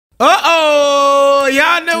Uh-oh,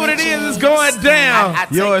 y'all know what it is. It's going down.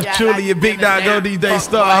 Yours truly, your big dog go DJ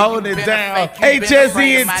Star holding it down.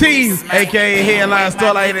 HSENT, aka Headline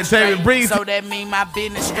Starlight Entertainment brings. So that mean my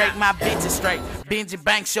business straight, my bitches straight. Benji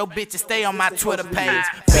Banks, your bitches stay on my Twitter page.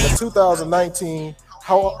 And the 2019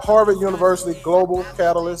 Harvard University Global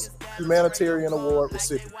Catalyst Humanitarian Award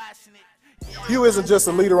recipient. Hugh isn't just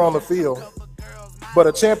a leader on the field, but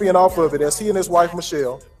a champion off of it, as he and his wife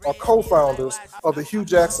Michelle are co-founders of the Hugh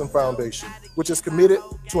Jackson Foundation, which is committed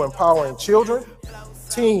to empowering children,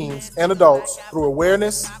 teens, and adults through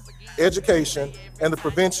awareness, education, and the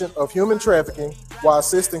prevention of human trafficking while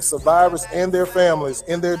assisting survivors and their families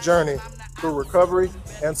in their journey through recovery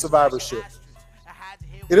and survivorship.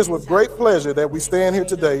 It is with great pleasure that we stand here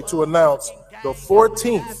today to announce the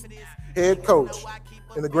 14th head coach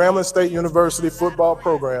in the Grambling State University football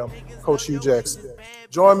program, Coach Hugh Jackson.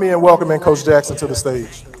 Join me in welcoming Coach Jackson to the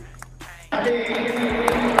stage.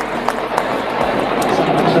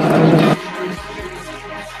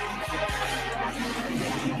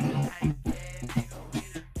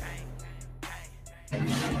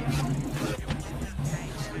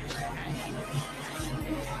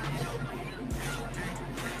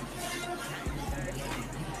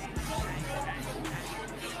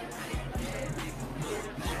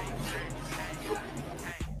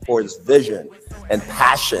 For his vision and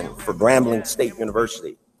passion for Grambling State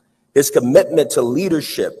University. His commitment to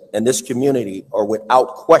leadership in this community are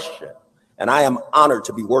without question, and I am honored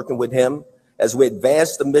to be working with him as we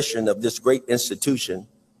advance the mission of this great institution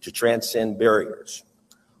to transcend barriers.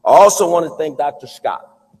 I also want to thank Dr. Scott.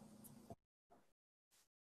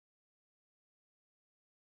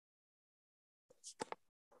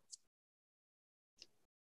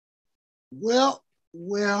 Well.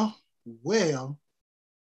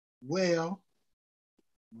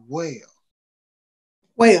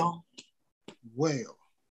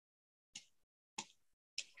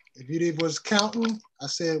 If you was counting, I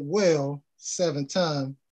said well 7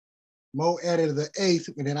 times. Mo added the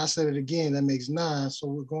 8th, and then I said it again. That makes 9. So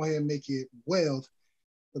we'll go ahead and make it well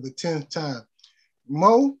for the 10th time.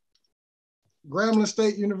 Mo, Grambling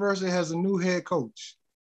State University has a new head coach.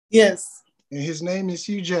 Yes. And his name is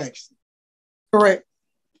Hugh Jackson. Correct.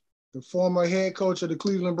 The former head coach of the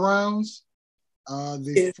Cleveland Browns,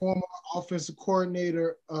 former offensive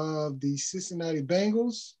coordinator of the Cincinnati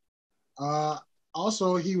Bengals.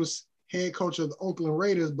 Also, he was head coach of the Oakland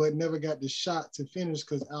Raiders, but never got the shot to finish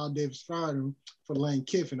because Al Davis fired him for Lane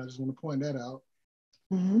Kiffin. I just want to point that out.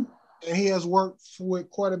 Mm-hmm. And he has worked with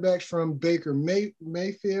quarterbacks from Baker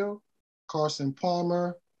Mayfield, Carson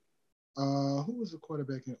Palmer. Who was the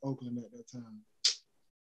quarterback in Oakland at that time?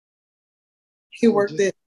 He worked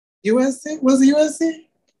at USC? Was it USC?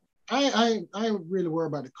 I ain't really worried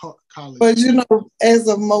about the college. But, as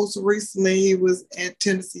of most recently, he was at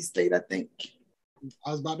Tennessee State, I think.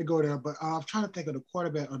 I was about to go there, but I'm trying to think of the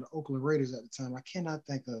quarterback of the Oakland Raiders at the time. I cannot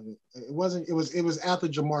think of it. It was after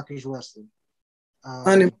Jamarcus Russell.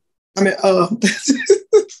 Hey.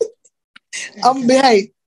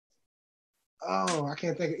 Oh, I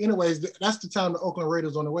can't think of it. Anyways, that's the time the Oakland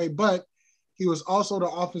Raiders on the way. But he was also the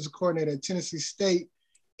offensive coordinator at Tennessee State.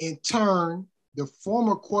 In turn, the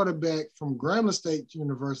former quarterback from Grambling State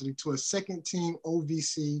University to a second team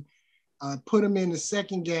OVC, put him in the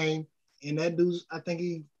second game. And that dude, I think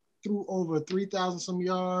he threw over 3,000 some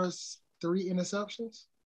yards, 3 interceptions.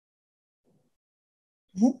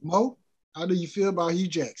 Mm-hmm. Mo, how do you feel about Hugh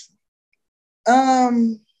Jackson?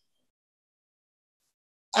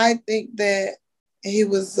 I think that he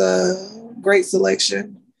was a great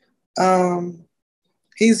selection.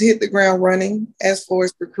 He's hit the ground running as far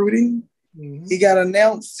as recruiting. Mm-hmm. He got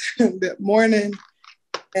announced that morning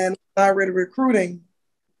and already recruiting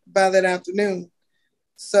by that afternoon.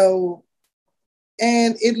 So,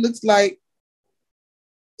 and it looks like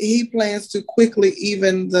he plans to quickly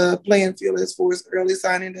even the playing field as far as early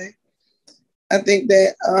signing day. I think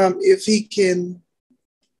that if he can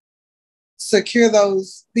secure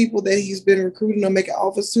those people that he's been recruiting or making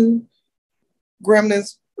offers to,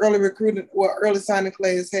 Grambling's early signing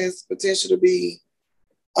class has potential to be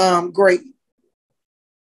great.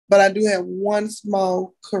 But I do have one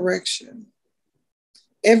small correction.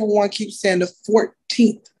 Everyone keeps saying the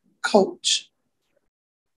 14th coach.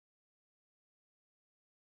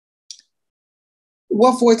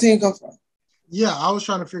 What 14 come from? Yeah, I was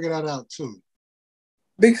trying to figure that out too.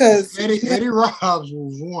 Because Eddie Robbs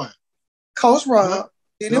was one. Coach Rob.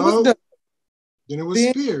 Then it was Doug. Then it was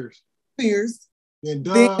Spears. Then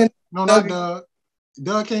Doug. Not Doug.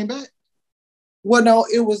 Doug came back? Well, no,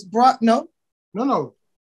 it was Brock. No. No.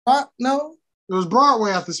 No. It was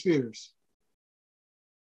Broadway after Spears.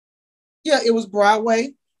 Yeah, it was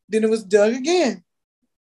Broadway. Then it was Doug again.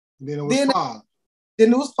 Then it was Fobbs.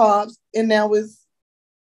 Then it was Fobbs, and now it's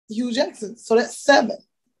Hugh Jackson. So that's 7.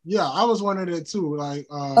 Yeah, I was wondering that too. Like,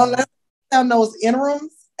 unless I know it's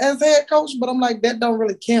interims as head coach, but I'm like, that don't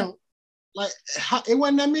really count. Like, it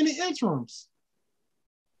wasn't that many interims.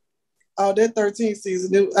 Oh, that 13th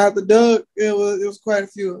season, after Doug, it was quite a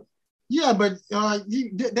few. Yeah, but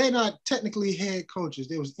they're not technically head coaches.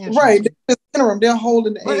 They was interims. Right, they're interim. They're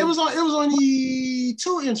holding the. But it was only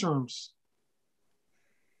 2 interims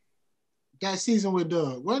that season with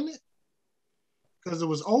Doug, wasn't it? Because it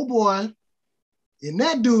was old boy, and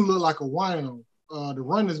that dude looked like a wino. The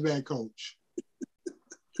running back coach.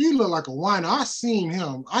 He looked like a wino. I seen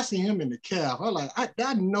him in the calf.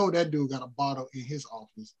 I know that dude got a bottle in his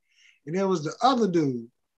office. And there was the other dude.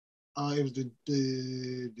 It was the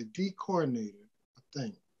D coordinator, I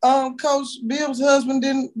think. Coach Bill's husband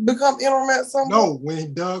didn't become interim at some point? No,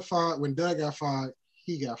 when Doug got fired,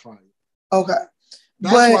 he got fired. Okay.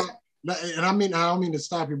 That's why, and I don't mean to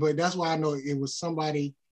stop you, but that's why I know it was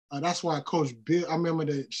somebody. That's why Coach Bill, I remember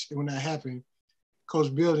that when that happened,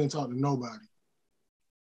 Coach Bill didn't talk to nobody.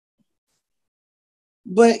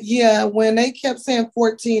 But yeah, when they kept saying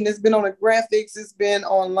 14, it's been on the graphics, it's been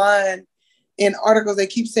online in articles, they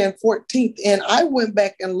keep saying 14th. And I went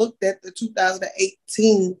back and looked at the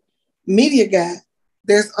 2018 media guide.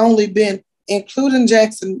 There's only been, including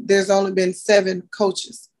Jackson, there's only been 7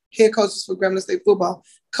 coaches, head coaches for Grambling State football.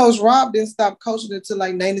 Coach Rob didn't stop coaching until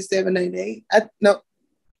like 97, 98.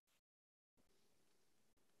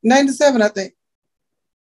 97, I think.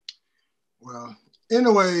 Well,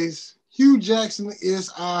 anyways, Hugh Jackson is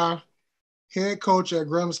our head coach at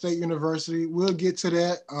Grambling State University. We'll get to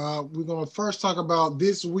that. We're going to first talk about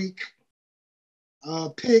this week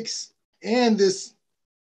picks, and this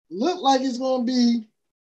look like it's going to be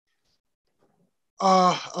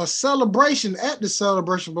a celebration at the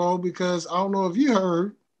Celebration Bowl, because I don't know if you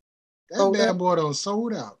heard, that bad boy done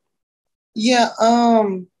sold out. Yeah,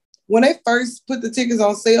 when they first put the tickets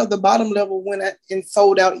on sale, the bottom level went out and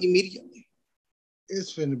sold out immediately.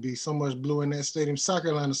 It's finna be so much blue in that stadium. South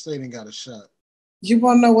Carolina State ain't got a shot. You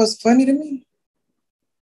want to know what's funny to me?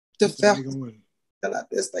 The Falcons fell out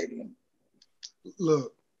that stadium.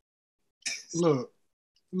 Look.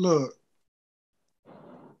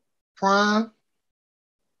 Prime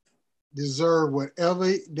deserve whatever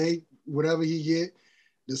he get.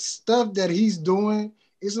 The stuff that he's doing,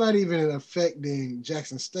 it's not even affecting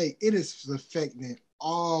Jackson State. It is affecting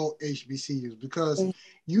all HBCUs, because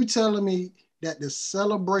you telling me that the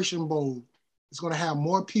Celebration Bowl is going to have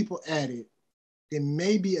more people at it than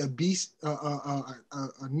maybe a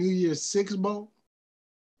New Year's Six Bowl?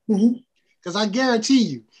 Because I guarantee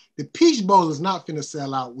you, the Peach Bowl is not finna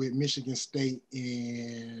sell out with Michigan State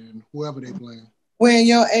and whoever they playing. When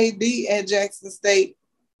your AD at Jackson State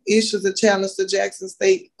issues a challenge to Jackson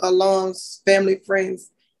State alums, family,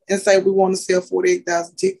 friends, and say we want to sell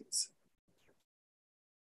 48,000 tickets.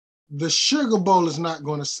 The Sugar Bowl is not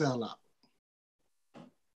going to sell out.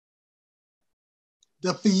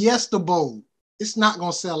 The Fiesta Bowl, it's not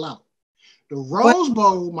going to sell out. The Rose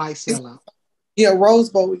Bowl might sell out. Yeah, Rose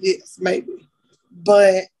Bowl, yes, maybe.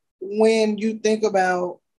 But when you think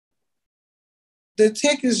about the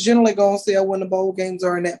tickets generally going to sell when the bowl games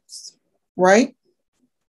are announced, right?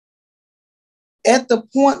 At the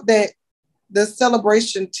point that the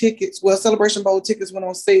Celebration Bowl tickets went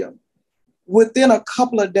on sale, within a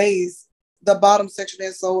couple of days, the bottom section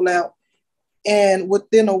had sold out. And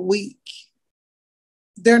within a week,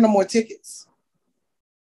 there are no more tickets.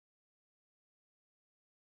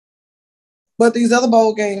 But these other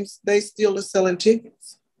bowl games, they still are selling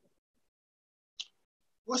tickets.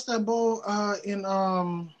 What's that bowl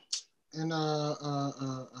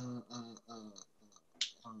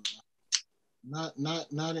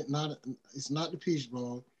it's not the Peach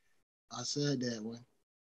Bowl. I said that one.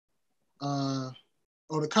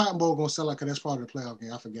 The Cotton Bowl gonna sell out because that's part of the playoff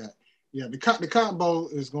game. I forgot. Yeah, the Cotton Bowl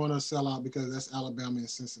is going to sell out because that's Alabama and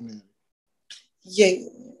Cincinnati. Yeah,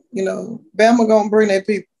 Bama gonna bring their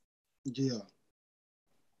people. Yeah,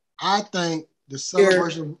 I think the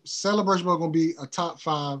celebration bowl gonna be a top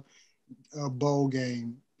 5 bowl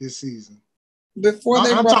game this season. I'm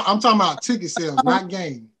talking about ticket sales, not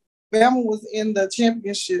game. Bama was in the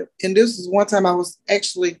championship, and this is one time I was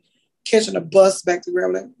actually catching a bus back to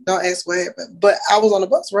Grambling. Don't ask what happened, but I was on the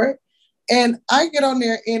bus, right? And I get on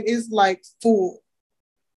there and it's like full.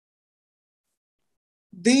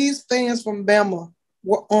 These fans from Bama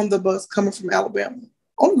were on the bus coming from Alabama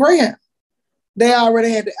on Greyhound. They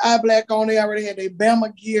already had the eye black on. They already had their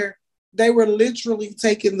Bama gear. They were literally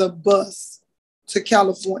taking the bus to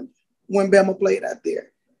California when Bama played out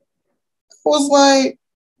there. I was like,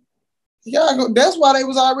 Yeah, that's why they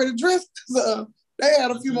was already dressed. They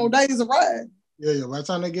had a few more days to ride. Yeah. By the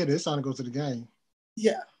time they get it, it's time to go to the game.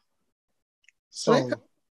 Yeah. So,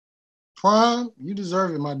 Prime, you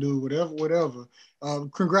deserve it, my dude. Whatever.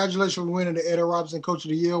 Congratulations for winning the Eddie Robinson Coach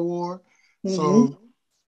of the Year award. So,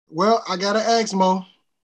 well, I gotta ask Mo.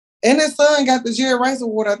 And his son got the Jerry Rice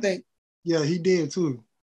Award, I think. Yeah, he did too.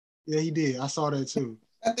 Yeah, he did. I saw that too.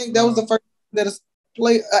 I think that was the first that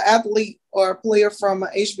an athlete or a player from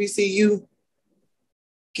HBCU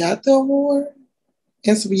got the award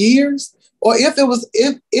in some years, or if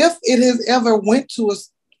it has ever went to an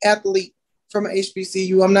athlete from an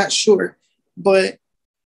HBCU, I'm not sure, but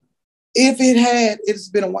if it had, it's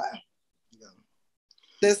been a while. Yeah.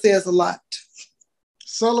 That says a lot.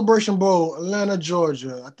 Celebration Bowl, Atlanta,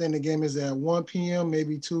 Georgia. I think the game is at 1 p.m.,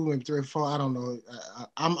 maybe 2, maybe 3 or 4. I don't know.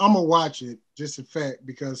 I'm going to watch it just in fact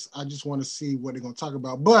because I just want to see what they're going to talk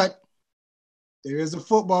about. But there is a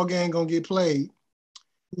football game going to get played.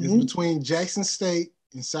 It's between Jackson State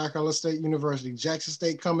and South Carolina State University. Jackson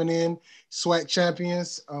State coming in, SWAC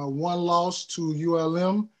champions, 1 loss to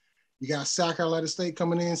ULM. You got South Carolina State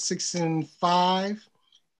coming in 6-5.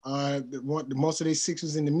 Most of their 6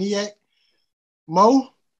 was in the MEAC.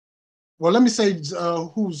 Mo, well, let me say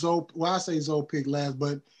who's Zoe. Well, I say Zoe picked last,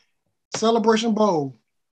 but Celebration Bowl,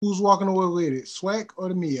 who's walking away with it, SWAC or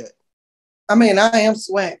the MEAC? I mean, I am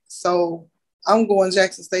SWAC, so I'm going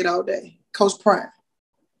Jackson State all day. Coach Prime.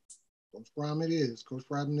 Coach Prime it is. Coach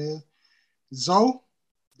Prime it is. Zoe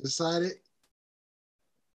decided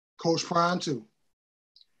Coach Prime too.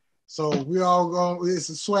 So we all going. It's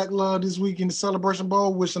a SWAC love this week in the Celebration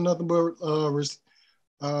Bowl. Wishing nothing but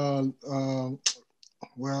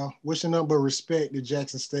wishing nothing but respect to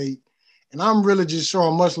Jackson State. And I'm really just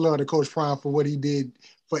showing much love to Coach Prime for what he did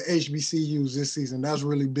for HBCUs this season. That's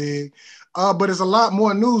really big. But it's a lot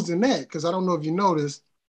more news than that because I don't know if you noticed,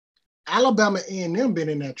 Alabama A&M been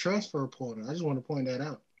in that transfer portal. I just want to point that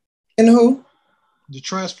out. And who? The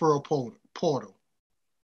transfer portal.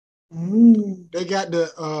 They got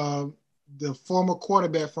the former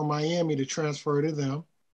quarterback from Miami to transfer to them.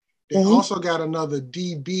 They also got another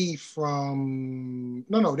DB from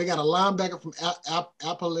they got a linebacker from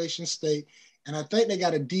Appalachian State, and I think they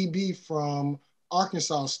got a DB from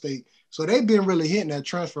Arkansas State. So they've been really hitting that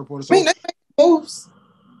transfer portal. So, I mean, they make moves.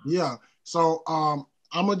 Yeah. So I'm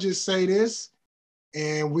gonna just say this,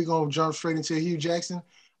 and we're gonna jump straight into Hugh Jackson.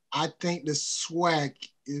 I think the SWAC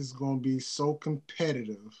is gonna be so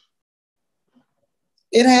competitive.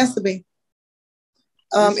 It has to be.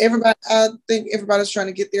 I think everybody's trying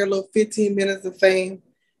to get their little 15 minutes of fame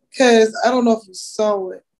because I don't know if you saw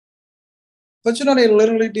it, but they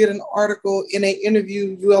literally did an article and they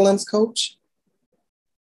interviewed ULM's coach.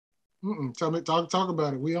 Talk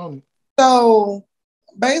about it. We own it. So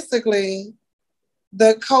basically,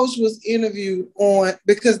 the coach was interviewed on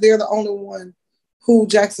because they're the only one who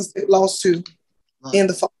Jackson State lost to in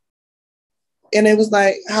the fall. And it was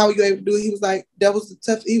like, how are you able to do it? He was like, that was the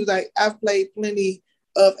tough. He was like, I've played plenty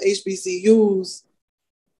of HBCUs.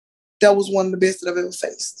 That was one of the best that I've ever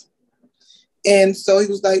faced. And so he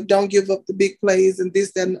was like, don't give up the big plays and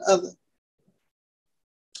this, that, and the other.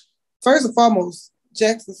 First and foremost,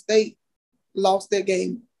 Jackson State lost their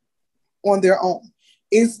game on their own.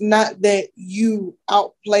 It's not that you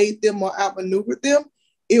outplayed them or outmaneuvered them.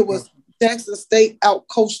 It was Jackson State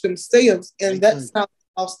outcoached themselves, and that's how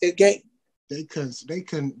they lost their game. They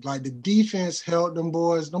couldn't, like the defense held them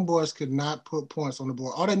boys. Them boys could not put points on the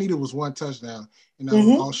board. All they needed was one touchdown, and that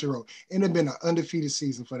was all she wrote. And it'd been an undefeated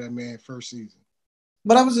season for that man, first season.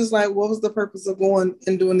 But I was just like, what was the purpose of going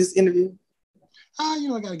and doing this interview? I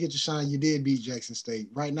got to get your shine. You did beat Jackson State.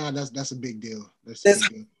 Right now, that's a big deal. That's a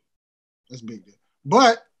big deal.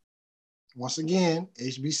 But, once again,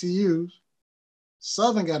 HBCUs,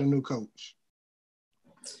 Southern got a new coach.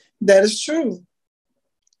 That is true.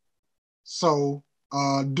 So,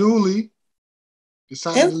 Dooley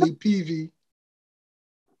decided to leave PV.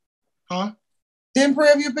 Huh? Didn't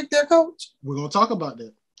Prairie View pick their coach? We're going to talk about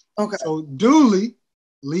that. Okay. So, Dooley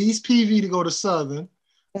leaves PV to go to Southern.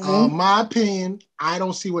 My opinion, I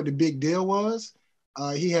don't see what the big deal was.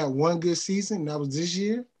 He had one good season, and that was this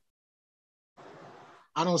year.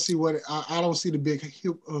 I don't see the big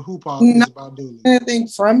hoopah about Dooley. Anything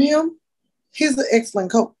from him? He's an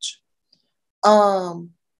excellent coach.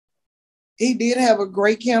 He did have a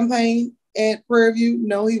great campaign at Prairie View.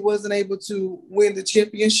 No, he wasn't able to win the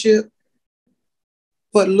championship,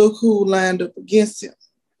 but look who lined up against him.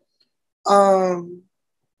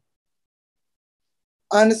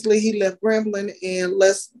 Honestly, he left Grambling, and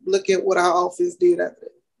let's look at what our offense did after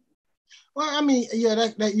that. Well, I mean, yeah,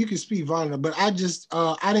 that you can speak violent, but I just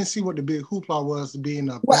I didn't see what the big hoopla was to be in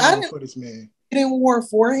a battle for this man. Bidding war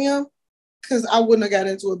for him, because I wouldn't have got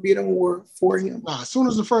into a bidding war for him. Nah, as soon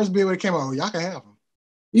as the first bid came out, y'all can have him.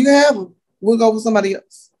 You can have him. We'll go with somebody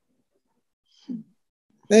else.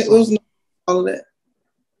 It was all of that.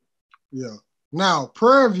 Yeah. Now,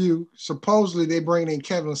 Prairie View, supposedly they bring in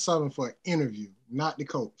Kevin Sutherland for an interview, not the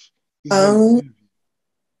coach. He's That's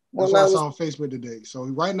what I saw on Facebook today. So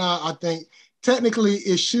right now, I think technically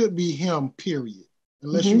it should be him, period.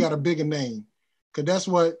 Unless you got a bigger name. Because that's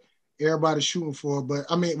what everybody's shooting for. But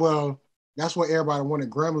I mean, well, that's what everybody wanted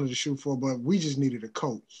Grambling to shoot for, but we just needed a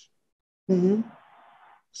coach.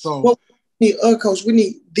 So well, we need a coach. We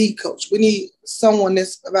need the coach. We need someone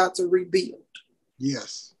that's about to rebuild.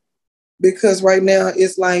 Yes. Because right now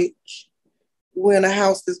it's like we're in a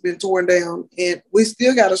house that's been torn down and we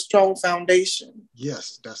still got a strong foundation.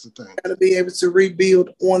 Yes, that's the thing. Got to be able to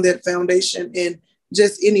rebuild on that foundation, and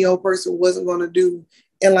just any old person wasn't going to do.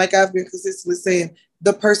 And like I've been consistently saying,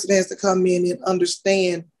 the person has to come in and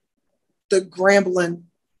understand the Grambling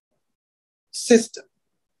system.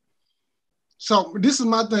 So this is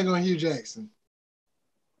my thing on Hugh Jackson.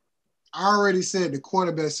 I already said the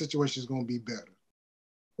quarterback situation is going to be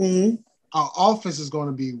better. Our offense is going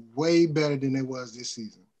to be way better than it was this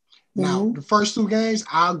season. Now, the first 2 games,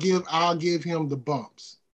 I'll give him the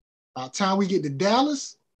bumps. By the time we get to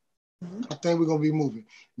Dallas, I think we're going to be moving.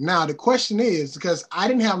 Now, the question is, because I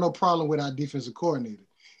didn't have no problem with our defensive coordinator,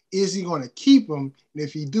 is he going to keep him? And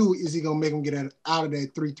if he do, is he going to make him get out of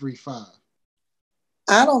that 3-3-5?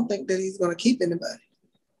 I don't think that he's going to keep anybody.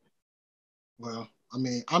 Well, I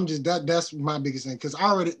mean, I'm just that's my biggest thing, because I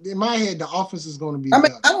already in my head the offense is going to be. I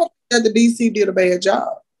mean, I don't think that the DC did a bad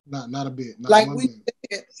job. Not a bit. Not like we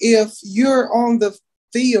said, if you're on the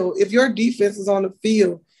field, if your defense is on the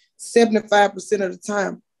field 75% of the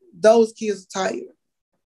time, those kids are tired.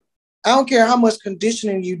 I don't care how much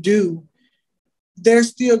conditioning you do, they're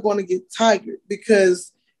still going to get tired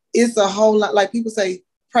because it's a whole lot. Like people say,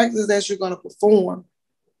 practice as you're going to perform.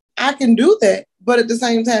 I can do that, but at the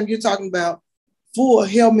same time, you're talking about full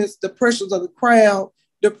helmets, the pressures of the crowd,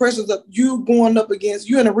 the pressures of you going up against,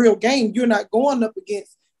 you're in a real game, you're not going up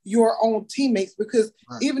against your own teammates, because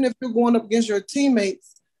even if you're going up against your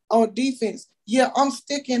teammates on defense, yeah, I'm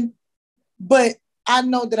sticking, but I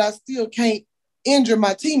know that I still can't injure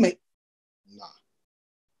my teammate.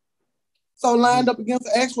 So lined up against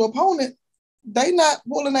the actual opponent, they not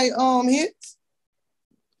pulling their hits.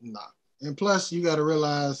 And plus you got to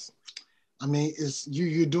realize, I mean, it's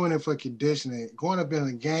you're doing it for conditioning. Going up in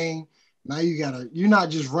a game, now you're not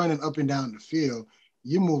just running up and down the field.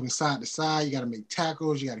 You're moving side to side. You got to make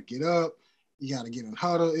tackles. You got to get up. You got to get in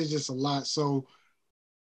huddle. It's just a lot. So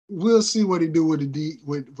we'll see what he do with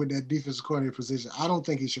with that defensive coordinator position. I don't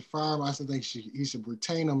think he should fire him. I still think he should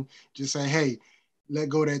retain him. Just say, hey, let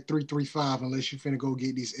go that 3-3-5 unless you finna go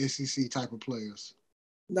get these SEC type of players.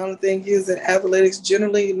 The only thing is that athletics,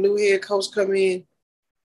 generally, new head coach come in,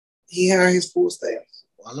 he hired his full staff.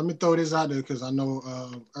 Well, let me throw this out there because I know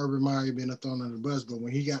Urban Meyer been thrown under the bus, but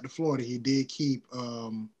when he got to Florida, he did keep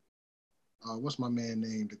what's my man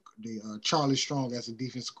name? The Charlie Strong as a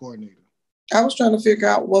defensive coordinator. I was trying to figure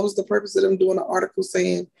out what was the purpose of them doing an article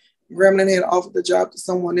saying Gremlin had offered the job to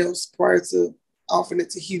someone else prior to offering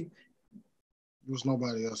it to Hugh. It was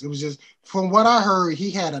nobody else. It was just, from what I heard,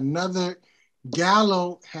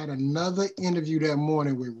 Gallo had another interview that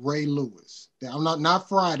morning with Ray Lewis. Not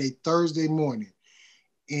Friday, Thursday morning.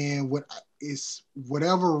 And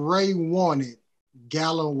whatever Ray wanted,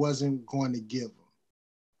 Gallo wasn't going to give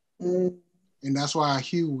him. And that's why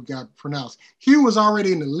Hugh got pronounced. Hugh was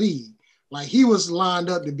already in the league. Like, he was lined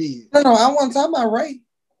up to be. No, I wasn't talking about Ray.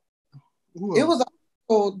 It was an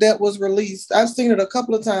article that was released. I've seen it a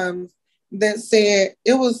couple of times that said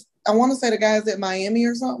it was, I want to say the guys at Miami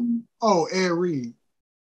or something. Oh, Ed Reed.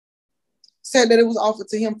 Said that it was offered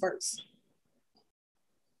to him first.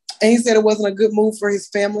 And he said it wasn't a good move for his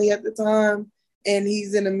family at the time. And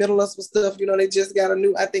he's in the middle of some stuff. You know, they just got a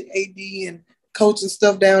new, I think, AD and coach and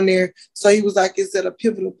stuff down there. So he was like, it's at a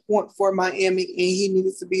pivotal point for Miami and he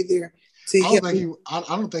needed to be there. I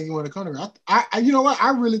don't think he wanted to come here. I you know what?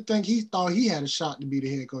 I really think he thought he had a shot to be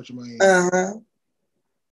the head coach of Miami.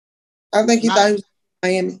 I think he thought he was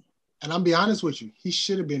Miami. And I'll be honest with you, he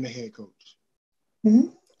should have been the head coach.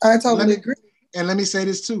 I totally agree. And let me say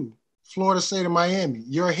this too. Florida State and Miami,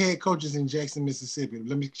 your head coach is in Jackson, Mississippi.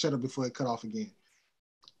 Let me shut up before it cut off again.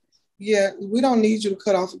 Yeah, we don't need you to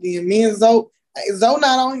cut off again. Me and Zoe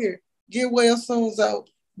not on here. Get well soon, Zoe.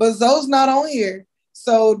 But Zoe's not on here.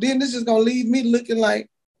 So then this is going to leave me looking like.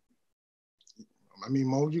 I mean,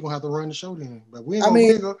 Mo, you're going to have to run the show then. But we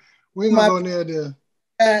ain't We ain't gonna go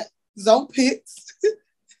there. Zoe Pitts.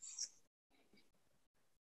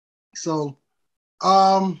 So,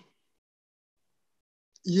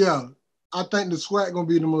 yeah, I think the SWAC gonna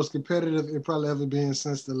be the most competitive it probably ever been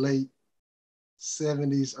since the late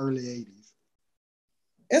 70s, early 80s.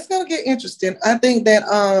 It's gonna get interesting. I think that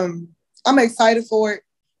I'm excited for it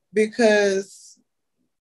because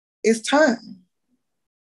it's time.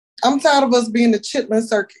 I'm tired of us being the Chitlin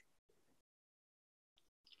circuit.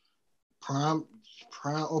 Prime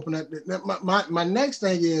open that. My next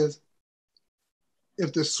thing is,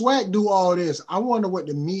 if the SWAC do all this, I wonder what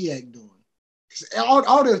the MEAC doing. Because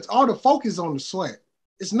all the focus on the SWAC.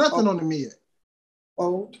 It's nothing on the MEAC.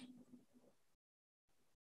 Oh.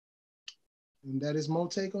 And that is my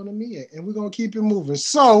take on the MEAC. And we're gonna keep it moving.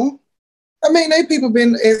 So I mean, they people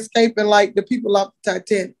been escaping like the people off the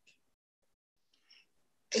Titanic.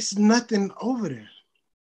 It's nothing over there.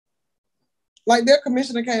 Like their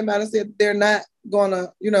commissioner came out and said they're not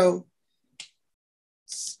gonna,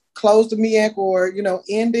 close the MEAC or,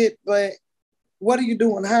 end it. But what are you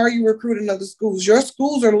doing? How are you recruiting other schools? Your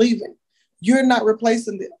schools are leaving. You're not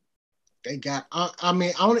replacing them. They got,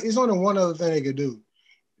 it's only one other thing they could do.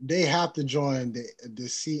 They have to join the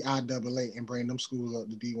CIAA and bring them schools up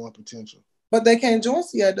to D1 potential. But they can't join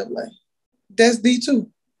CIAA. That's D2.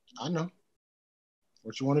 I know.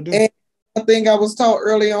 What you want to do? And I think I was taught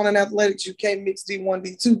early on in athletics, you can't mix D1,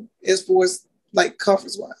 D2 as far as like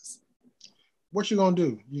conference wise. What you gonna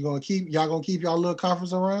do? Y'all gonna keep y'all little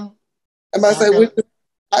conference around? I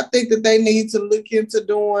think that they need to look into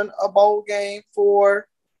doing a bowl game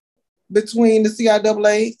between the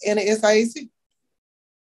CIAA and the SIAC.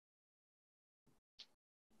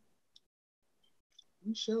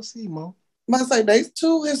 We shall see, Mo. I say there's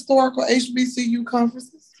two historical HBCU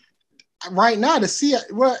conferences. Right now, to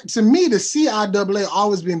me, the CIAA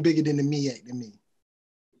always been bigger than the MEAC to me.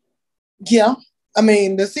 Yeah. I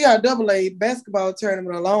mean, the CIAA basketball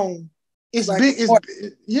tournament alone. It's like big.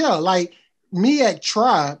 Like MEAC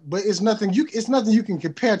tried, but it's nothing you can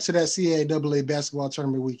compare to that CIAA basketball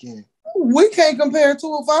tournament weekend. We can't compare to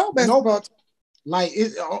a fall basketball tournament. Like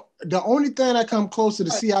the only thing that come close to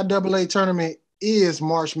the CIAA tournament is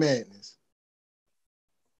March Madness.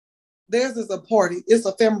 Theirs is a party. It's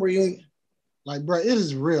a family reunion. Like, bro, it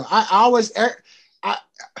is real. I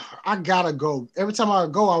gotta go. Every time I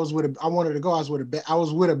go, I was with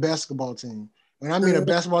a basketball team. When I mean a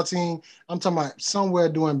basketball team, I'm talking about somewhere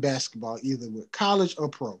doing basketball, either with college or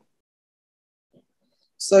pro.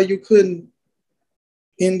 So you couldn't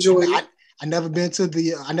enjoy it? I never been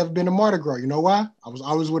to Mardi Gras. You know why? I was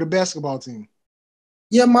always with a basketball team.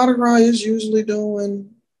 Yeah, Mardi Gras is usually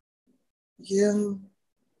doing,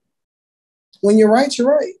 when you're right, you're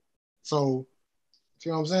right. So,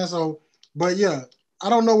 you know what I'm saying? So, but yeah, I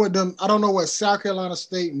don't know what South Carolina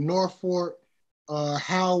State, Norfolk,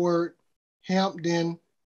 Howard, Hampton,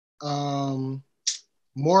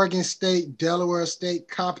 Morgan State, Delaware State,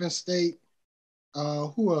 Coppin State.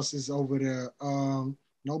 Who else is over there?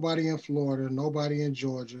 Nobody in Florida, nobody in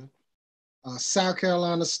Georgia. South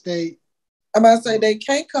Carolina State. I'm about to say they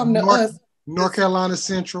can't come to us. North Carolina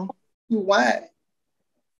Central. Why?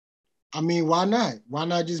 I mean, why not? Why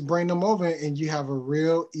not just bring them over and you have a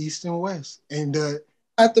real East and West? And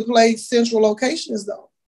have to play central locations though.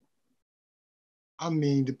 I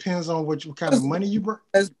mean, depends on what kind of money you bring.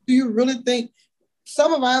 Do you really think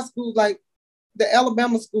some of our schools, like the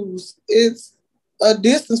Alabama schools, it's a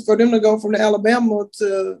distance for them to go from the Alabama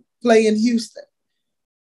to play in Houston?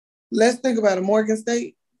 Let's think about it. Morgan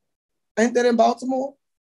State, ain't that in Baltimore?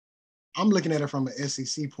 I'm looking at it from an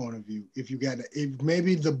SEC point of view. If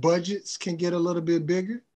maybe the budgets can get a little bit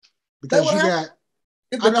bigger, because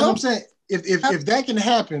I'm saying if that can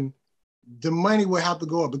happen, the money will have to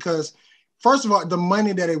go up, because first of all, the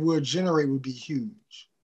money that it will generate would be huge.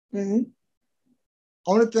 Mm-hmm.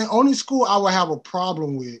 Only school I would have a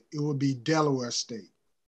problem with, it would be Delaware State.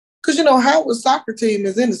 Because Howard's soccer team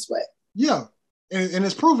is in the SWAC. Yeah, and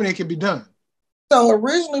it's proven it can be done. So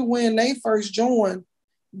originally when they first joined,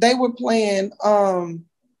 they were playing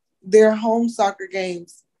their home soccer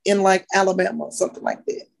games in like Alabama or something like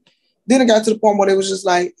that. Then it got to the point where it was just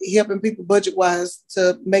like helping people budget-wise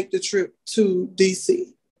to make the trip to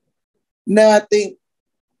DC. Now I think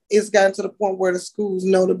it's gotten to the point where the schools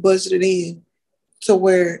know to budget it in to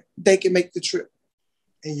where they can make the trip.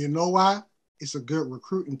 And you know why? It's a good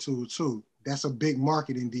recruiting tool too. That's a big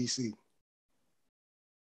market in DC.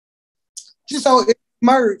 So if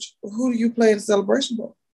merge, who do you play in the Celebration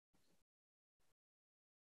Bowl?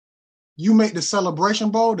 You make the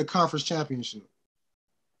Celebration Bowl the conference championship.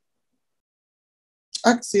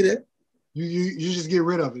 I can see that. You just get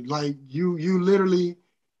rid of it. Like you literally,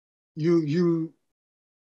 You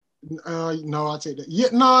no, I'll take that. Yeah,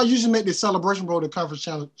 no, you should make the Celebration Bowl the conference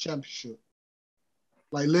championship.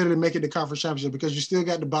 Like literally make it the conference championship because you still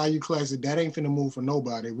got the Bayou Classic. That ain't finna move for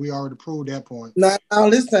nobody. We already proved that point. Not all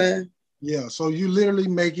this time. Yeah, so you literally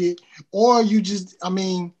make it, or you just, I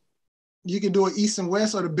mean, you can do it East and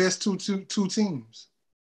West or the best two teams,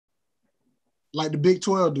 like the Big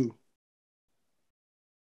 12 do.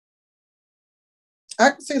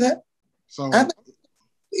 I can see that. So I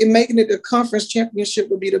think making it the conference championship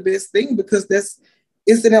would be the best thing because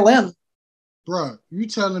it's in Atlanta. Bruh, you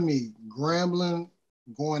telling me Grambling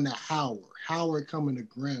going to Howard coming to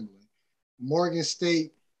Grambling, Morgan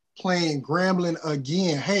State playing Grambling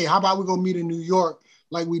again. Hey, how about we go meet in New York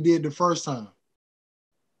like we did the first time?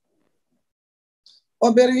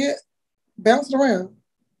 Or better yet, bounce it around.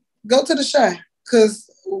 Go to the Shy because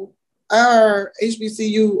our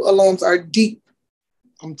HBCU alums are deep.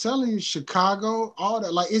 I'm telling you, Chicago, all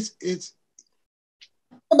that, like it's.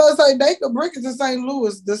 I'm about to say they could bring it to St.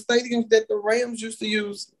 Louis. The stadium that the Rams used to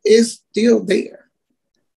use is still there.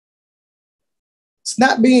 It's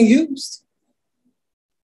not being used.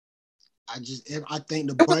 I think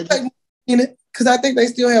the budget in it because I think they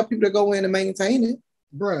still have people to go in and maintain it.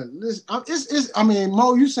 Bruh, listen, I mean,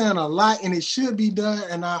 Mo, you saying a lot, and it should be done,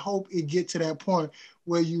 and I hope it get to that point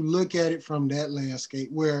where you look at it from that landscape.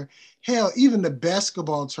 Where hell, even the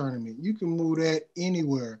basketball tournament, you can move that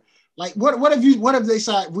anywhere. Like, what if they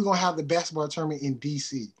say we're gonna have the basketball tournament in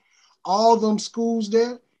DC? All them schools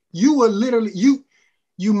there, you will literally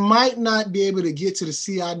you might not be able to get to the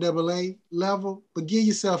CIAA level, but give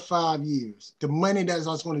yourself 5 years. The money that is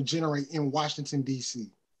also going to generate in Washington,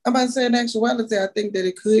 D.C. I'm about to say in actuality, I think that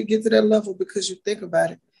it could get to that level because you think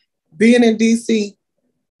about it. Being in D.C.,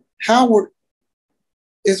 Howard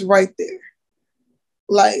is right there.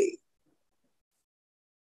 Like,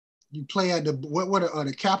 you play at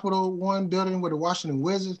the Capital One building with the Washington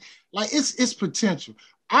Wizards. Like, it's potential.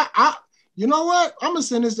 You know what? I'm gonna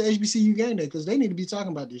send this to HBCU game day because they need to be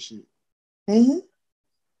talking about this shit. Mm-hmm.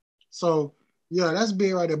 So yeah, that's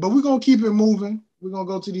big right there. But we're gonna keep it moving. We're gonna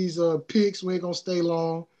go to these picks. We ain't gonna stay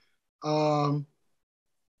long.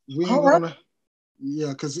 We ain't gonna.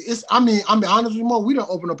 Yeah, because it's. I'm be honest with you, Mo. We don't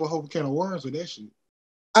open up a whole can of worms with that shit.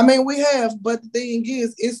 I mean, we have, but the thing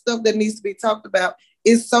is, it's stuff that needs to be talked about.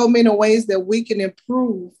 It's so many ways that we can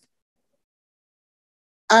improve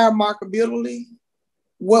our marketability,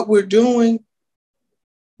 what we're doing,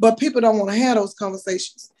 but people don't want to have those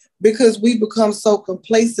conversations because we become so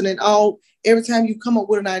complacent and all. Every time you come up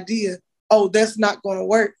with an idea, oh, that's not going to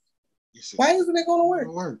work. Why isn't it going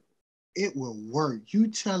to work? It will work. You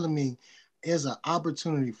telling me there's an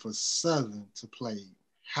opportunity for Southern to play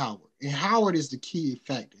Howard, and Howard is the key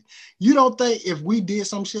factor. You don't think if we did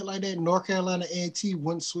some shit like that, North Carolina A&T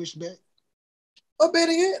wouldn't switch back? Or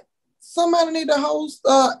better yet, somebody need to host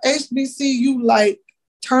HBCU like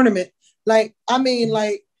tournament. Like, I mean,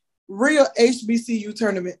 like real HBCU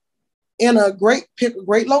tournament in a great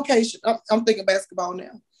location. I'm thinking basketball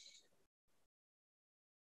now.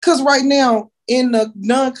 Because right now, in the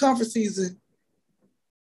non-conference season,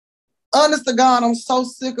 honest to God, I'm so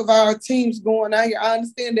sick of our teams going out here. I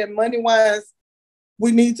understand that money-wise,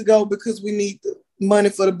 we need to go because we need the money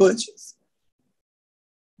for the budgets.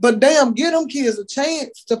 But damn, give them kids a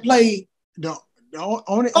chance to play. The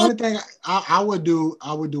only thing I would do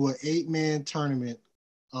an 8-man tournament.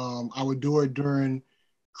 I would do it during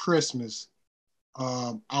Christmas.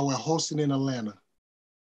 I would host it in Atlanta.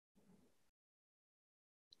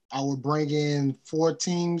 I would bring in 4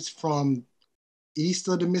 teams from east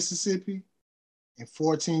of the Mississippi and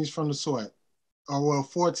 4 teams from the SWAT. Or well,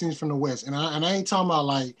 4 teams from the West. And I ain't talking about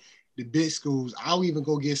like the big schools. I'll even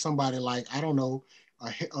go get somebody like, I don't know,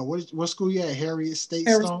 what school you at? Harriet State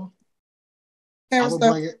Stone? I would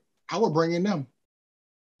bring in them.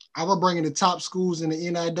 I would bring in the top schools in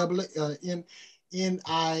the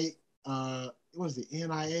what is it?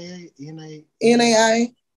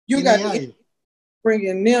 NAIA. You got to bring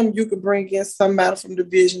in them. You could bring in somebody from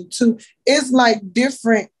Division 2. It's like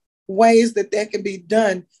different ways that can be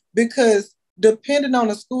done because depending on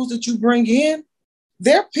the schools that you bring in,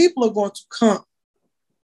 their people are going to come.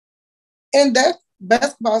 And that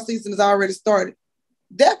basketball season has already started.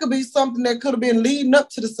 That could be something that could have been leading up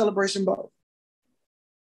to the Celebration Bowl.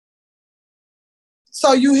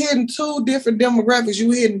 So you hitting 2 different demographics.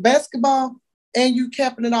 You hitting basketball and you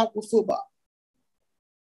capping it off with football.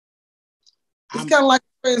 It's kind of like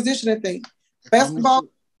a transitioning thing. Basketball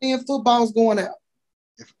and football is going out.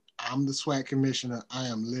 If I'm the SWAC commissioner, I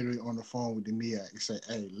am literally on the phone with the MEAC and say,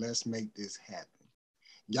 hey, let's make this happen.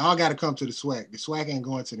 Y'all got to come to the SWAC. The SWAC ain't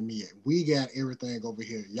going to the MEAC. We got everything over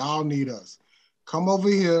here. Y'all need us. Come over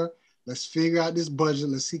here. Let's figure out this budget.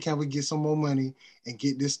 Let's see can we get some more money and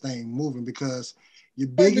get this thing moving because your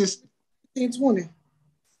biggest 20.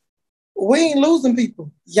 We ain't losing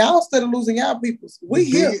people. Y'all instead of losing y'all peoples.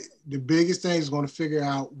 The biggest thing is going to figure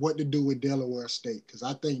out what to do with Delaware State because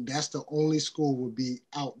I think that's the only school will be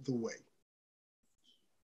out the way.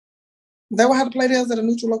 They will have to play theirs at a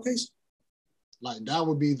neutral location. Like that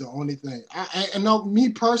would be the only thing. I know me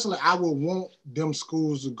personally, I would want them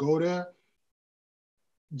schools to go there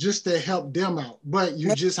just to help them out. But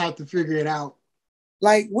you just have to figure it out.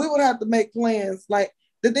 Like we would have to make plans. Like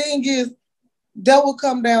the thing is, that will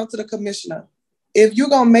come down to the commissioner. If you're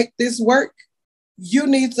gonna make this work, you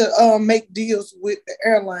need to make deals with the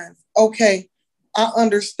airlines. Okay, I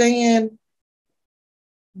understand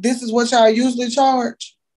this is what y'all usually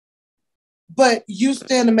charge, but you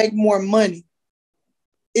stand to make more money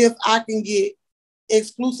if I can get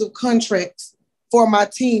exclusive contracts for my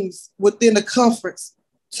teams within the conference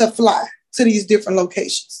to fly to these different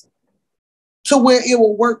locations to where it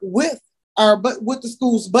will work with with the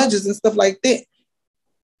school's budgets and stuff like that.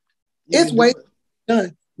 It's way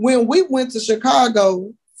done. When we went to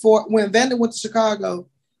Chicago when Vander went to Chicago,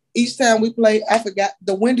 each time we played, I forgot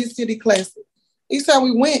the Windy City Classic. Each time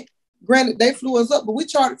we went, granted they flew us up, but we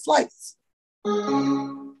chartered flights.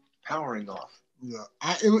 Powering off. Yeah,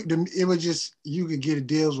 it was just you could get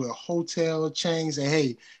deals with hotel chains and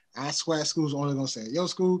hey, I swear school's only gonna say your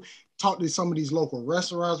school. Talk to some of these local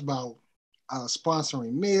restaurants about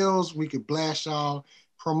sponsoring meals. We could blast y'all,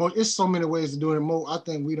 promote. It's so many ways to do it. Mo, I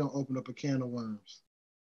think we don't open up a can of worms.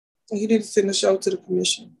 You need to send the show to the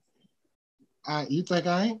commission. You think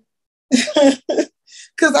I ain't?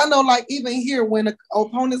 Because I know, like even here, when the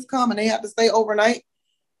opponents come and they have to stay overnight,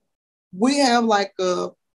 we have like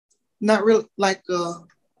not really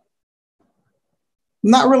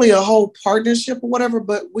a whole partnership or whatever,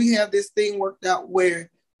 but we have this thing worked out where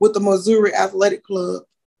with the Missouri Athletic Club,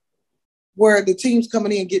 where the teams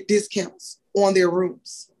coming in get discounts on their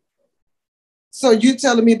rooms. So you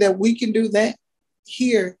telling me that we can do that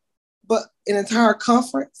here, but an entire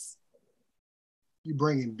conference? You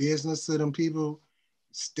bringing business to them people,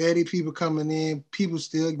 steady people coming in, people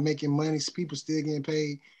still making money, people still getting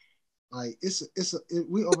paid. Like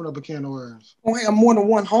we open up a can of worms. We don't have more than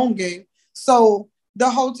one home game. So the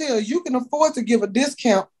hotel, you can afford to give a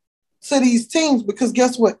discount to these teams because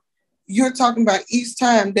guess what? You're talking about each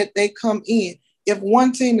time that they come in. If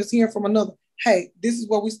one team is hearing from another, hey, this is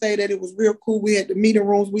where we stayed at. It was real cool. We had the meeting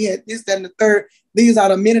rooms. We had this, that, and the third. These are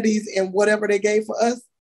the amenities and whatever they gave for us.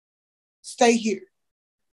 Stay here.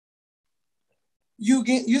 You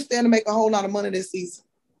stand to make a whole lot of money this season.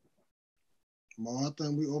 Well, I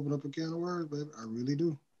think we open up a can of worms, baby. I really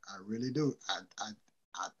do. I really do. I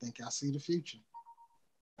think I see the future.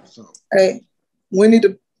 So hey, we need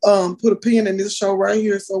to put a pin in this show right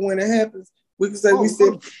here so when it happens, we can say we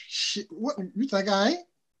said shit. What you think I ain't?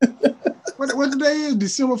 What today is?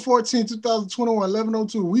 December 14, 2021,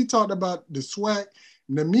 11:02. We talked about the SWAC,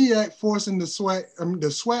 the MEAC forcing the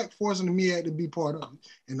SWAC forcing the MEAC to be part of it.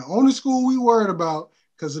 And the only school we worried about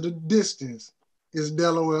because of the distance is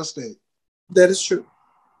Delaware State. That is true.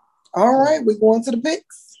 All right, we're going to the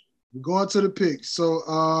picks. We're going to the picks.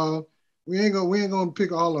 So we ain't gonna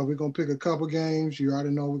pick all of it. We're gonna pick a couple games. You already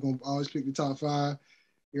know we're gonna always pick the top 5.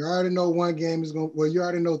 You already know one game is you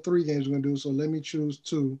already know 3 games we're gonna do. So let me choose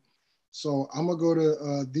 2. So I'm gonna go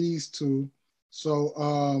to these 2.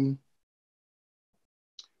 So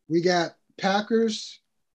we got Packers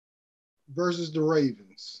versus the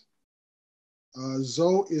Ravens.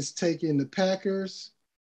 Zoe is taking the Packers.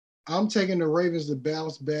 I'm taking the Ravens to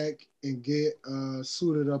bounce back and get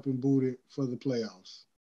suited up and booted for the playoffs.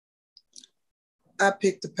 I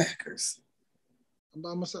picked the Packers. I'm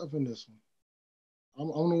by myself in this one.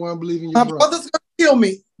 I'm the one believing your brother. My brother's gonna kill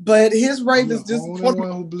me, but his Ravens just. I'm the only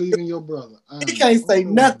one who believe in your brother. He can't say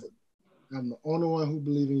nothing. I'm the only one who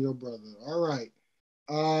believe in your brother. All right.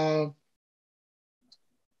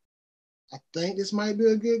 I think this might be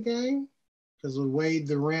a good game because of the way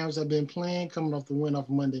the Rams have been playing, coming off the win off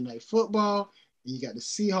Monday Night Football. And you got the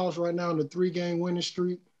Seahawks right now on the 3-game winning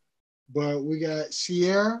streak. But we got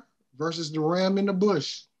Sierra versus the Ram in the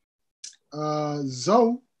bush.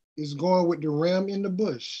 Zoe is going with the Ram in the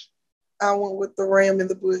bush. I went with the Ram in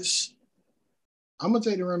the bush. I'm going to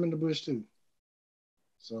take the Ram in the bush too.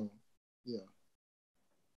 So, yeah.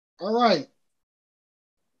 All right.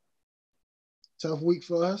 Tough week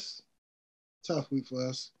for us.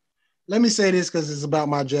 Let me say this because it's about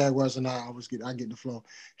my Jaguars and I get the flow.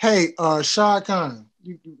 Hey, Shad Khan,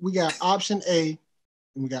 we got option A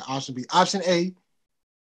and we got option B. Option A,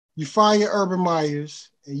 you fire Urban Myers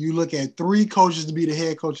and you look at 3 coaches to be the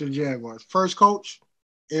head coach of the Jaguars. First coach,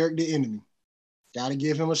 Eric the Enemy. Got to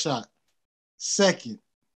give him a shot. Second,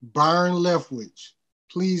 Byron Leftwich.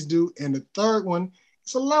 Please do. And the third one,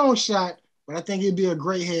 it's a long shot, but I think he'd be a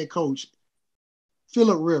great head coach.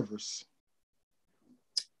 Phillip Rivers.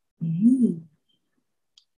 Mm-hmm.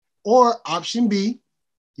 Or option B,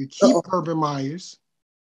 you keep Urban Myers,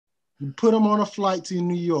 you put him on a flight to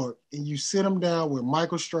New York, and you sit him down with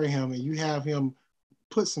Michael Strahan, and you have him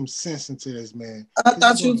put some sense into this man. I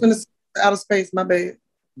thought you were going to out of space. My bad.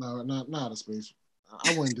 No, not out of space.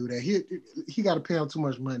 I wouldn't do that. He got to pay him too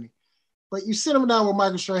much money. But you sit him down with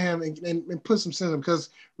Michael Strahan and put some sense in him. Because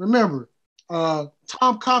remember, Tom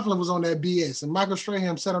Coughlin was on that BS, and Michael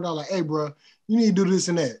Strahan sat him down like, hey, bro, you need to do this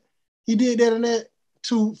and that. He did that and that,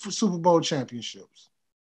 2 Super Bowl championships.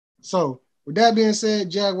 So with that being said,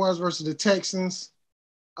 Jaguars versus the Texans.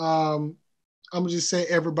 I'm going to just say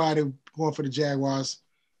everybody going for the Jaguars.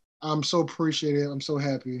 I'm so appreciative. I'm so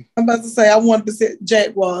happy. I'm about to say I wanted to say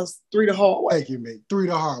Jaguars 3 the hard way. Thank you, mate. 3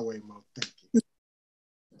 the hard way, Mo. Thank you.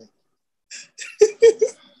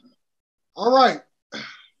 All right.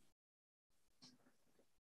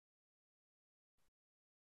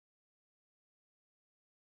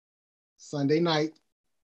 Sunday night.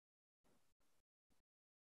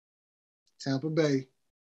 Tampa Bay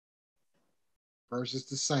versus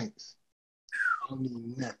the Saints. I don't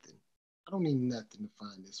need nothing. I don't need nothing to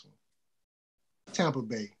find this one. Tampa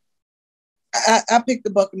Bay. I picked the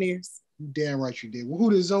Buccaneers. You damn right you did. Well, who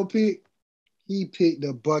did Zoe pick? He picked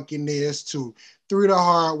the Buccaneers too. 3 the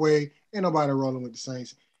hard way. Ain't nobody rolling with the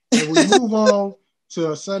Saints. And we move on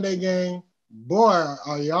to a Sunday game. Boy,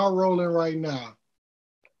 are y'all rolling right now.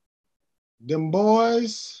 Them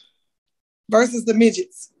boys versus the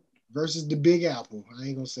midgets. Versus the Big Apple. I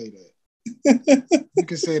ain't gonna say that. You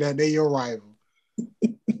can say that. They're your rival.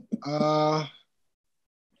 I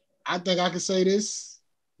think I can say this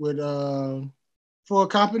with full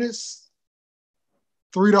confidence.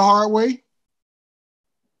 3 the hard way.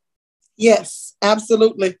 Yes,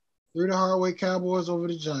 absolutely. 3 the hard way, Cowboys over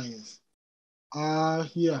the Giants.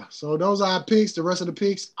 Yeah. So those are our picks. The rest of the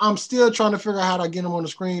picks, I'm still trying to figure out how to get them on the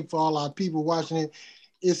screen for all our people watching it.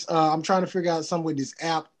 It's I'm trying to figure out something with this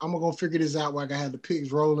app. I'm gonna figure this out where I can have the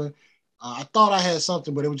picks rolling. I thought I had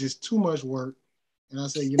something, but it was just too much work. And I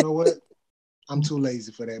said, you know what? I'm too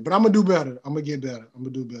lazy for that. But I'm gonna do better. I'm gonna get better. I'm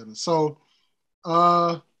gonna do better. So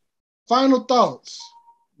final thoughts.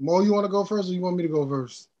 Mo, you want to go first or you want me to go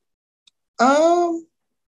first?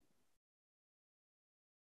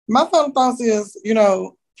 My final thoughts is,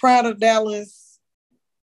 proud of Dallas.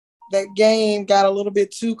 That game got a little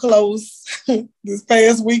bit too close this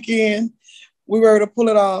past weekend. We were able to pull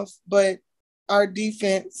it off, but our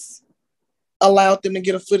defense allowed them to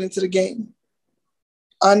get a foot into the game.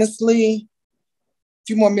 Honestly, a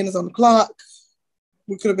few more minutes on the clock,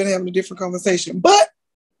 we could have been having a different conversation, but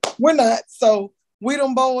we're not. So we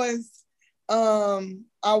them boys.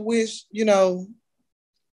 I wish,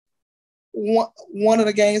 one of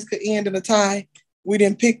the games could end in a tie. We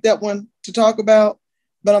didn't pick that one to talk about,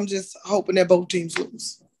 but I'm just hoping that both teams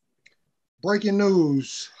lose. Breaking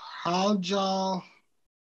news. Kaijo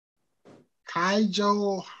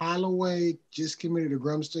Holloway just committed to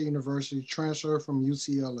Grambling State University, transfer from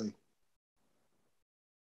UCLA.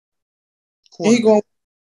 He's going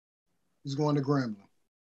to Grambling.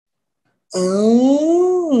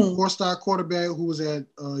 Oh. 4-star quarterback who was at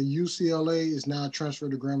UCLA is now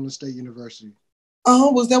transferred to Grambling State University.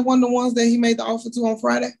 Oh, was that one of the ones that he made the offer to on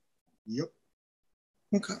Friday? Yep.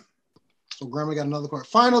 Okay. So Grambling got another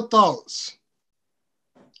quarterback. Final thoughts.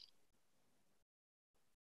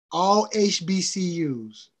 All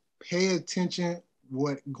HBCUs, pay attention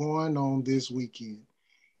what's going on this weekend.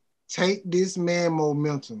 Take this man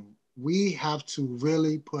momentum. We have to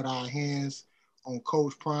really put our hands on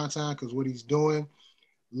Coach Primetime because what he's doing.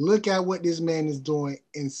 Look at what this man is doing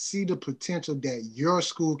and see the potential that your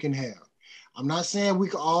school can have. I'm not saying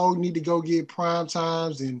we all need to go get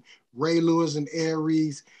Primetimes and Ray Lewis and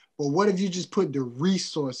Aries, but what if you just put the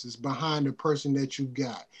resources behind the person that you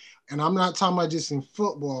got? And I'm not talking about just in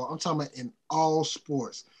football. I'm talking about in all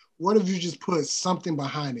sports. What if you just put something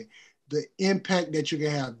behind it? The impact that you can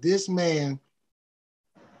have. This man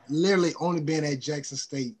literally only been at Jackson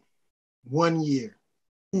State 1 year.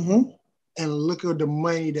 Mm-hmm. And look at the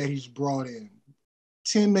money that he's brought in.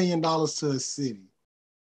 $10 million to a city.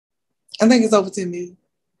 I think it's over 10 million.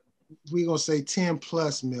 We're going to say 10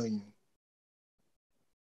 plus million.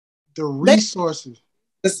 The resources.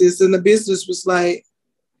 And the business was like,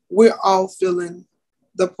 we're all feeling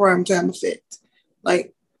the Primetime effect.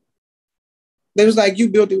 Like, they was like, you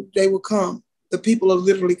build it, they will come. The people are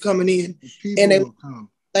literally coming in. The people will come.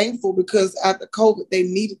 thankful because after COVID, they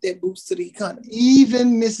needed that boost to the economy.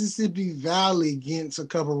 Even Mississippi Valley gets a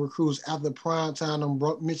couple of recruits after prime time.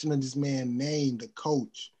 I'm mentioning this man name, the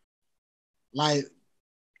coach. Like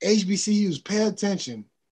HBCUs, pay attention.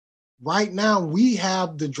 Right now, we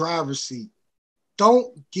have the driver's seat.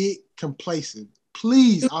 Don't get complacent.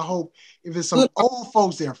 Please, I hope if it's some old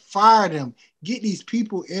folks there, fire them. Get these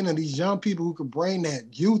people in and these young people who could bring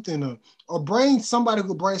that youth in them, or bring somebody who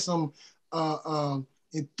could bring some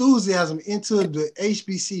enthusiasm into the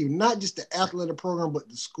HBCU, not just the athletic program, but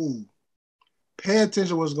the school. Pay attention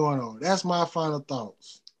to what's going on. That's my final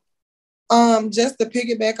thoughts. Just to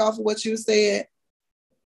piggyback off of what you said,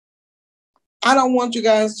 I don't want you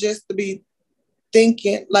guys just to be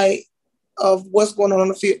thinking like of what's going on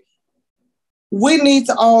the field. We need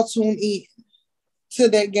to all tune in to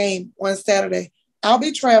that game on Saturday. I'll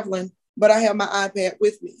be traveling, but I have my iPad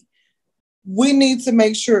with me. We need to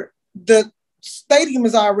make sure the stadium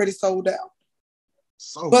is already sold out.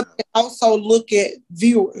 But also look at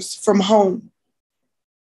viewers from home.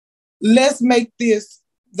 Let's make this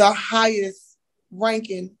the highest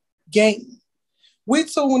ranking game. We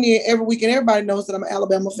tune in every week, and everybody knows that I'm an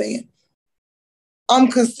Alabama fan. I'm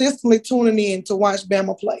consistently tuning in to watch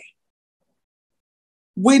Bama play.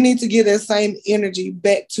 We need to get that same energy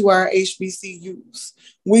back to our HBCUs.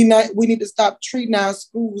 We need to stop treating our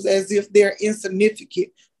schools as if they're insignificant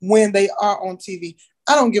when they are on TV.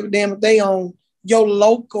 I don't give a damn if they on your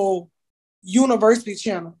local university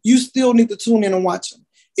channel. You still need to tune in and watch them.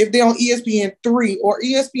 If they're on ESPN3 or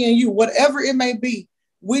ESPNU, whatever it may be,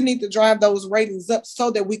 we need to drive those ratings up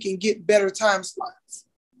so that we can get better time slots.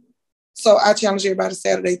 So I challenge everybody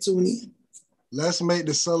Saturday, tune in. Let's make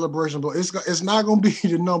the Celebration Bowl. It's not going to be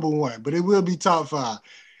the number one, but it will be top 5.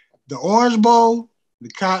 The Orange Bowl, the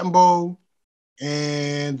Cotton Bowl,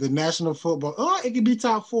 and the National Football. Oh, it could be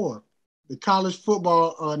top 4. The college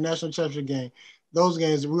football national championship game. Those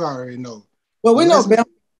games we already know. Well, we know Bama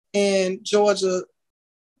and Georgia.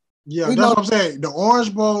 Yeah, that's what I'm saying. The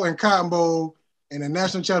Orange Bowl and Cotton Bowl and the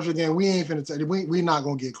national championship game, we ain't finna tell you. We're not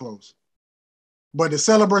going to get close. But the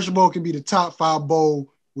Celebration Bowl can be the top 5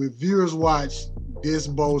 bowl with viewers watch this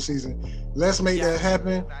bowl season. Let's make that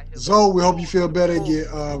happen. Zoe, we hope you feel better. Get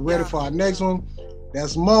ready for our next one.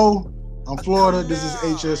 That's Mo. I'm Florida. This is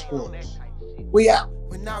HS Sports. We out.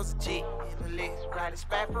 When I was a G, riding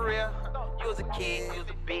spat for real. You was a kid, you was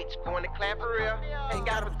a bitch, going to clap for real. Ain't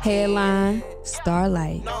got a Headline,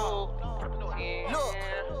 Starlight.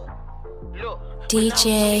 Look.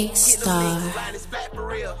 DJ Star.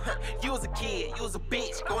 You was a kid, you was a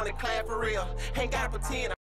bitch, going to clap for real. Ain't gotta pretend.